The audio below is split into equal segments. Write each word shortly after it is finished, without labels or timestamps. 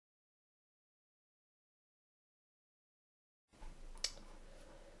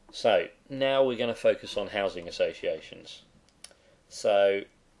So now we're going to focus on housing associations. So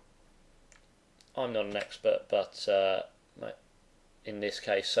I'm not an expert, but in this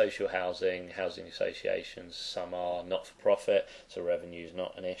case, social housing associations, some are not-for-profit, so revenue is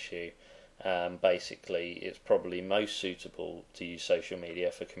not an issue. Basically, it's probably most suitable to use social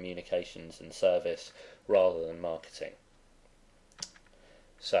media for communications and service rather than marketing.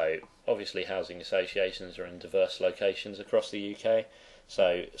 So obviously housing associations are in diverse locations across the UK,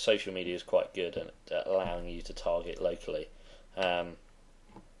 so social media is quite good at allowing you to target locally.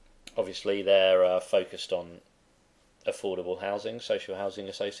 Obviously they're focused on affordable housing, social housing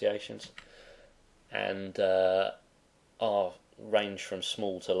associations, and are range from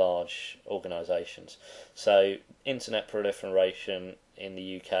small to large organisations. So internet proliferation in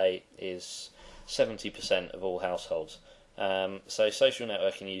the UK is 70% of all households. So social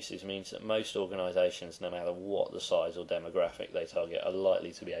networking uses means that most organisations, no matter what the size or demographic they target, are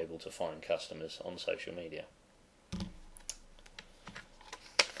likely to be able to find customers on social media.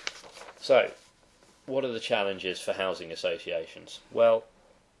 So, what are the challenges for housing associations? Well,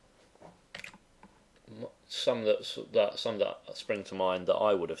 some that spring to mind that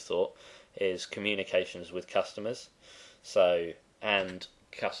I would have thought is communications with customers, and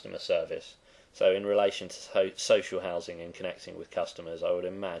customer service. So in relation to social housing and connecting with customers, I would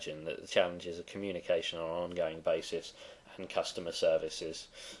imagine that the challenges are communication on an ongoing basis and customer services,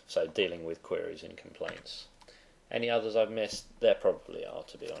 so dealing with queries and complaints. Any others I've missed? There probably are,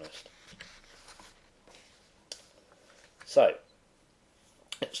 to be honest. So,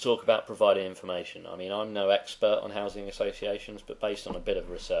 let's talk about providing information. I mean, I'm no expert on housing associations, but based on a bit of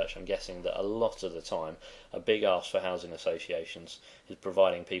research, I'm guessing that a lot of the time, a big ask for housing associations is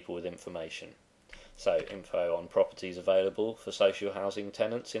providing people with information. So, info on properties available for social housing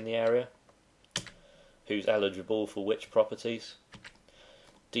tenants in the area, who's eligible for which properties,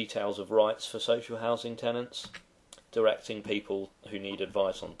 details of rights for social housing tenants, directing people who need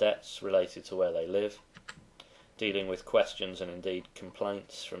advice on debts related to where they live, dealing with questions and indeed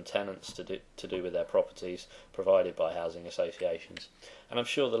complaints from tenants to do with their properties provided by housing associations. And I'm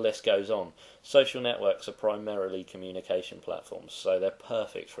sure the list goes on. Social networks are primarily communication platforms, so they're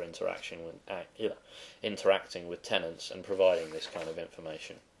perfect for interacting with tenants and providing this kind of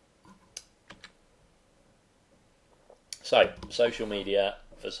information. So, social media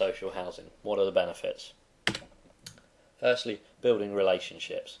for social housing. What are the benefits? Firstly, building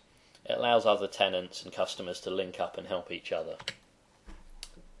relationships. It allows other tenants and customers to link up and help each other.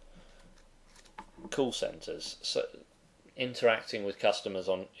 Call centres. So, interacting with customers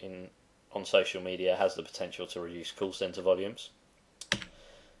on social media has the potential to reduce call centre volumes.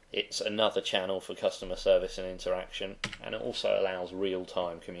 It's another channel for customer service and interaction, and it also allows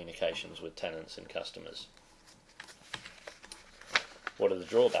real-time communications with tenants and customers. What are the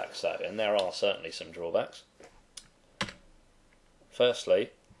drawbacks though? And there are certainly some drawbacks. Firstly,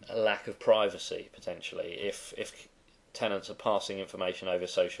 a lack of privacy, potentially. If tenants are passing information over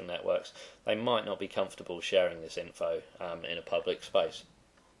social networks, they might not be comfortable sharing this info in a public space.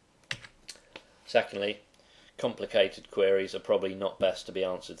 Secondly, complicated queries are probably not best to be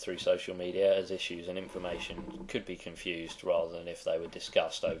answered through social media, as issues and information could be confused rather than if they were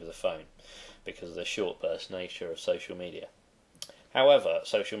discussed over the phone, because of the short burst nature of social media. However,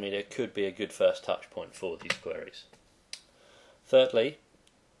 social media could be a good first touch point for these queries. Thirdly,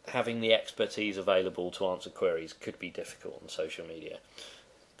 having the expertise available to answer queries could be difficult on social media.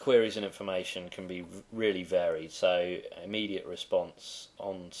 Queries and information can be really varied, so immediate response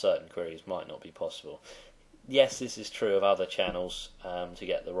on certain queries might not be possible. Yes, this is true of other channels to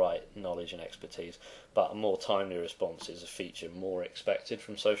get the right knowledge and expertise, but a more timely response is a feature more expected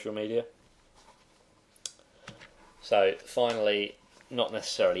from social media. So finally, not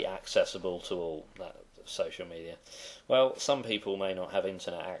necessarily accessible to all social media. Well, some people may not have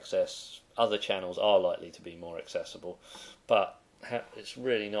internet access. Other channels are likely to be more accessible, but it's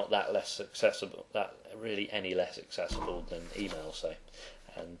really not that less accessible. That really any less accessible than email, say.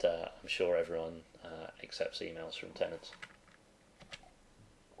 And I'm sure everyone accepts emails from tenants.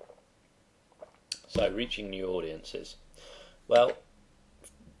 So, reaching new audiences. Well,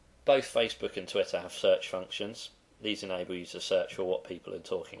 both Facebook and Twitter have search functions. These enable you to search for what people are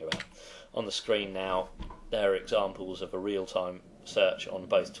talking about. On the screen now, there are examples of a real-time search on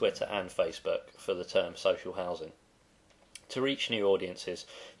both Twitter and Facebook for the term social housing. To reach new audiences,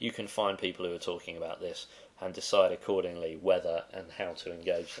 you can find people who are talking about this and decide accordingly whether and how to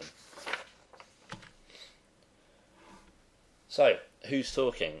engage them. So, who's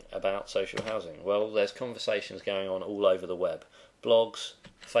talking about social housing? Well, there's conversations going on all over the web. Blogs,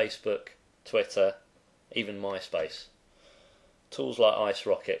 Facebook, Twitter, even MySpace. Tools like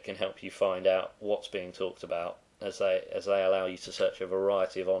IceRocket can help you find out what's being talked about, as they allow you to search a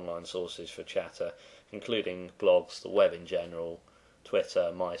variety of online sources for chatter, including blogs, the web in general,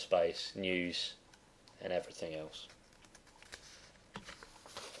 Twitter, MySpace, news, and everything else.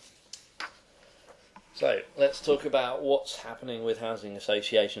 So let's talk about what's happening with housing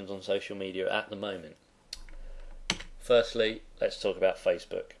associations on social media at the moment. Firstly, let's talk about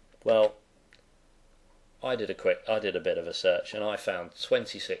Facebook. Well, I did a bit of a search, and I found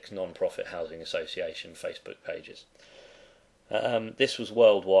 26 non-profit housing association Facebook pages. This was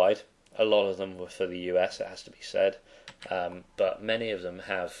worldwide. A lot of them were for the US, it has to be said, but many of them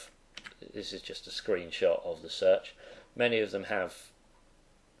have. This is just a screenshot of the search. Many of them have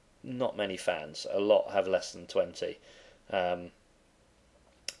not many fans. A lot have less than 20.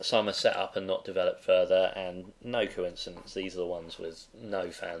 Some are set up and not developed further, and no coincidence, these are the ones with no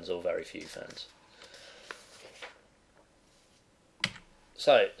fans or very few fans.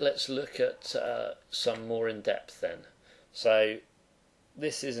 So let's look at some more in depth then. So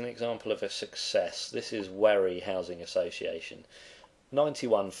this is an example of a success. This is Wherry Housing Association.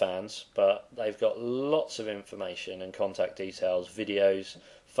 91 fans, but they've got lots of information and contact details, videos,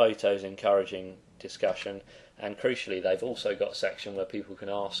 photos encouraging discussion, and crucially they've also got a section where people can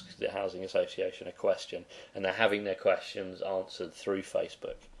ask the housing association a question, and they're having their questions answered through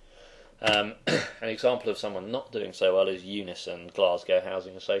Facebook. An example of someone not doing so well is Unison Glasgow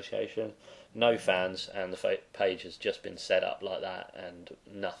Housing Association. No fans, and the page has just been set up like that and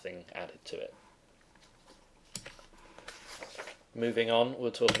nothing added to it. Moving on,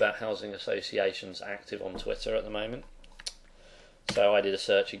 we'll talk about housing associations active on Twitter at the moment. So I did a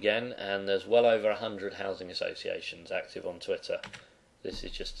search again, and there's well over 100 housing associations active on Twitter. This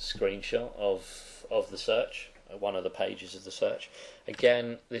is just a screenshot of the search, one of the pages of the search.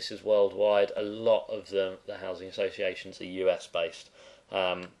 Again, this is worldwide. A lot of the housing associations are US based,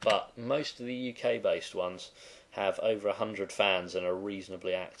 but most of the UK based ones have over 100 fans and are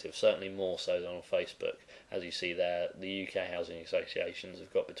reasonably active, certainly more so than on Facebook. As you see there, the UK housing associations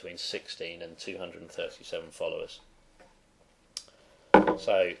have got between 16 and 237 followers.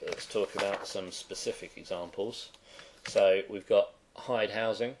 So let's talk about some specific examples. So we've got Hyde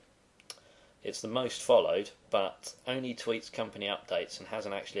Housing. It's the most followed, but only tweets company updates and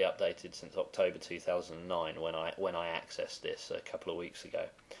hasn't actually updated since October 2009 when I accessed this a couple of weeks ago.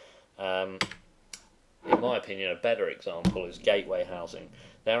 In my opinion, a better example is Gateway Housing.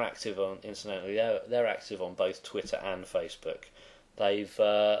 They're active on, incidentally, they're active on both Twitter and Facebook. They've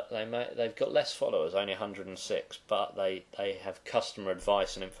got less followers, only 106, but they have customer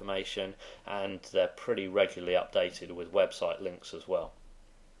advice and information, and they're pretty regularly updated with website links as well.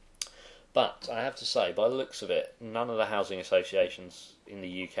 But I have to say, by the looks of it, none of the housing associations in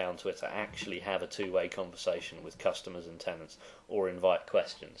the UK on Twitter actually have a two-way conversation with customers and tenants or invite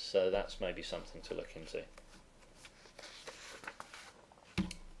questions, so that's maybe something to look into.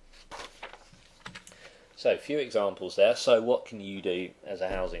 So, a few examples there. So what can you do as a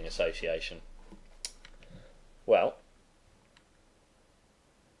housing association? Well,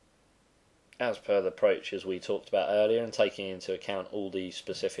 as per the approach as we talked about earlier and taking into account all these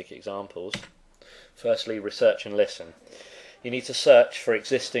specific examples, firstly, research and listen. You need to search for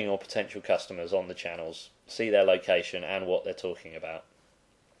existing or potential customers on the channels, see their location and what they're talking about.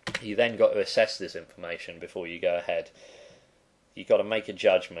 You then got to assess this information before you go ahead. You've got to make a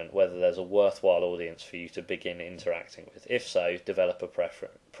judgment whether there's a worthwhile audience for you to begin interacting with. If so, develop a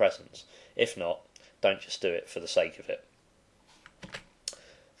presence. If not, don't just do it for the sake of it.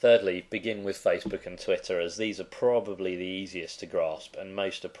 Thirdly, begin with Facebook and Twitter, as these are probably the easiest to grasp and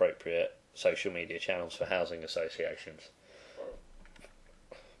most appropriate social media channels for housing associations.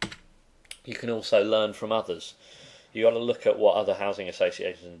 You can also learn from others. You've got to look at what other housing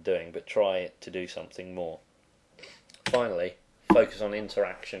associations are doing, but try to do something more. Finally, focus on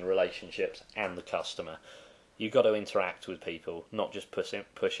interaction, relationships and the customer. You've got to interact with people, not just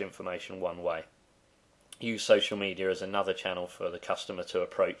push information one way. Use social media as another channel for the customer to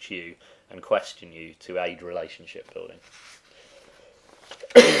approach you and question you to aid relationship building.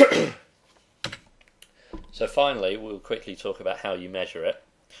 So finally, we'll quickly talk about how you measure it.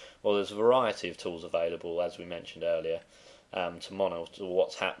 Well, there's a variety of tools available, as we mentioned earlier, to monitor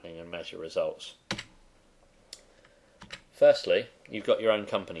what's happening and measure results. Firstly, you've got your own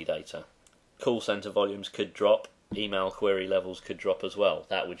company data. Call centre volumes could drop, email query levels could drop as well.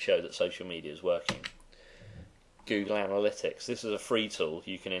 That would show that social media is working. Google Analytics. This is a free tool.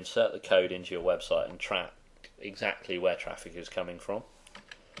 You can insert the code into your website and track exactly where traffic is coming from.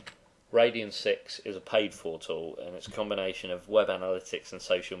 Radian 6 is a paid-for tool, and it's a combination of web analytics and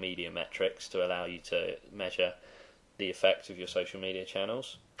social media metrics to allow you to measure the effect of your social media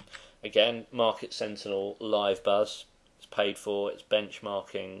channels. Again, Market Sentinel Live Buzz. It's paid for. It's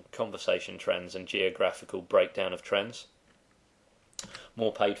benchmarking, conversation trends, and geographical breakdown of trends.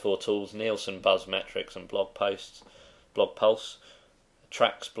 More paid for tools: Nielsen Buzz Metrics and Blog Posts, Blog Pulse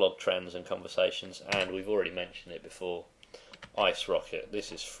tracks blog trends and conversations, and we've already mentioned it before, Ice Rocket.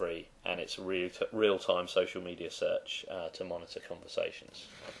 This is free, and it's real-time social media search to monitor conversations.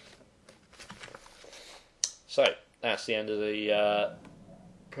 So that's the end of the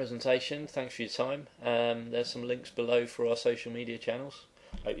presentation. Thanks for your time. There's some links below for our social media channels.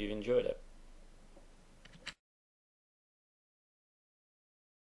 Hope you've enjoyed it.